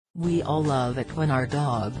We all love it when our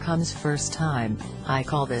dog comes first time. I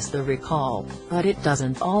call this the recall, but it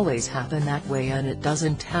doesn't always happen that way, and it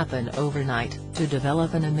doesn't happen overnight. To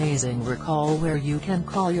develop an amazing recall where you can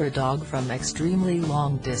call your dog from extremely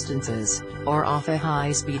long distances, or off a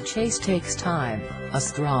high-speed chase takes time, a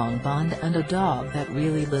strong bond, and a dog that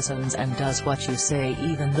really listens and does what you say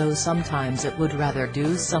even though sometimes it would rather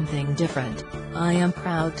do something different. I am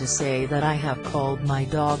proud to say that I have called my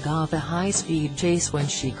dog off a high-speed chase when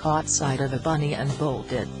she caught sight of a bunny and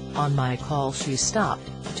bolted. On my call she stopped,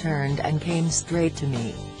 turned and came straight to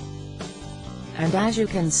me. And as you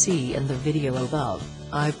can see in the video above,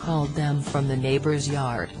 I've called them from the neighbor's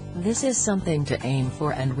yard. This is something to aim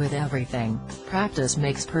for, and with everything, practice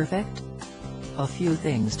makes perfect. A few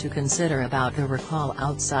things to consider about the recall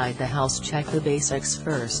outside the house. Check the basics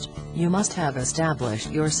first. You must have established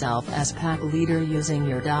yourself as pack leader. Using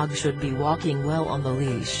your dog should be walking well on the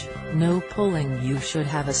leash, no pulling. You should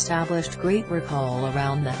have established great recall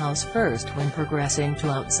around the house first. When progressing to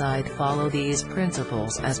outside, follow these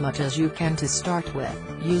principles as much as you can to start with.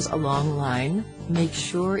 Use a long line, make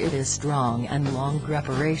sure it is strong and long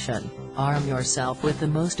preparation. Arm yourself with the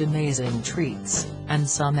most amazing treats, and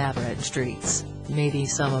some average treats, maybe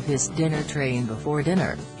some of his dinner train before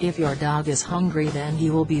dinner. If your dog is hungry, then he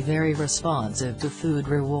will be very responsive to food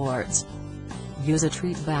rewards. Use a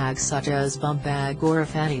treat bag such as bump bag or a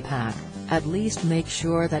fanny pack. At least make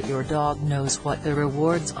sure that your dog knows what the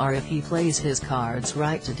rewards are if he plays his cards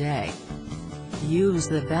right today. Use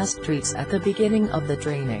the best treats at the beginning of the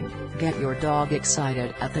training. Get your dog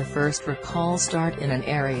excited at the first recall. Start in an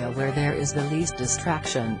area where there is the least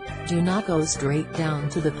distraction. Do not go straight down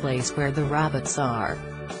to the place where the rabbits are.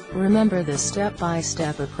 Remember this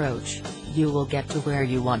step-by-step approach. You will get to where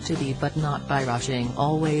you want to be, but not by rushing.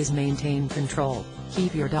 Always maintain control.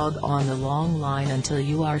 Keep your dog on the long line until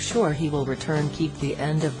you are sure he will return. Keep the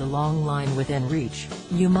end of the long line within reach.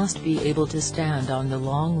 You must be able to stand on the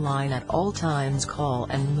long line at all times. Call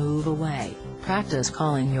and move away. Practice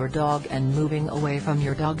calling your dog and moving away from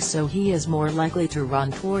your dog so he is more likely to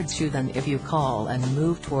run towards you than if you call and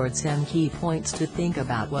move towards him. Key points to think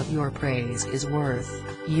about: what your praise is worth.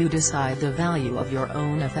 You decide the value of your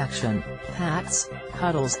own affection, pats,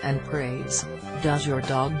 cuddles and praise. Does your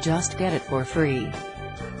dog just get it for free?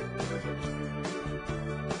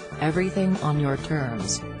 Everything on your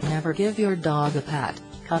terms. Never give your dog a pat,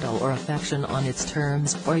 cuddle or affection on its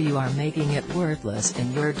terms, or you are making it worthless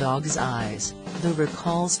in your dog's eyes. The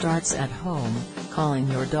recall starts at home. Calling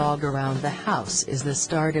your dog around the house is the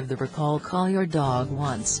start of the recall. Call your dog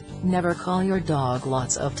once, never call your dog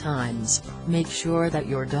lots of times. Make sure that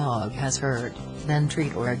your dog has heard, then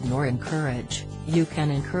treat or ignore. Encourage. You can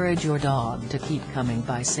encourage your dog to keep coming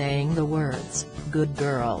by saying the words, "Good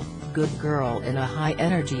girl, good girl," in a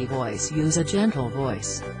high-energy voice. Use a gentle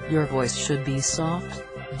voice. Your voice should be soft,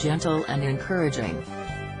 gentle and encouraging,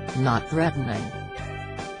 not threatening.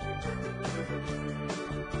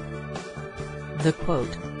 The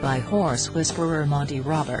quote, by horse whisperer Monty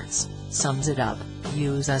Roberts, sums it up: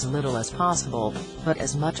 use as little as possible, but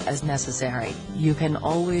as much as necessary. You can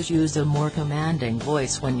always use a more commanding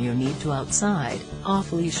voice when you need to. Outside,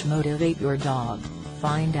 off-leash. Motivate your dog.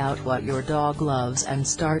 Find out what your dog loves and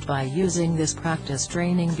start by using this practice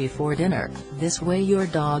training before dinner. This way your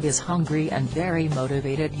dog is hungry and very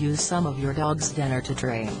motivated. Use some of your dog's dinner to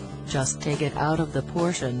train. Just take it out of the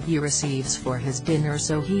portion he receives for his dinner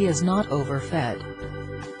so he is not overfed.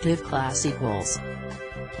 Div class equals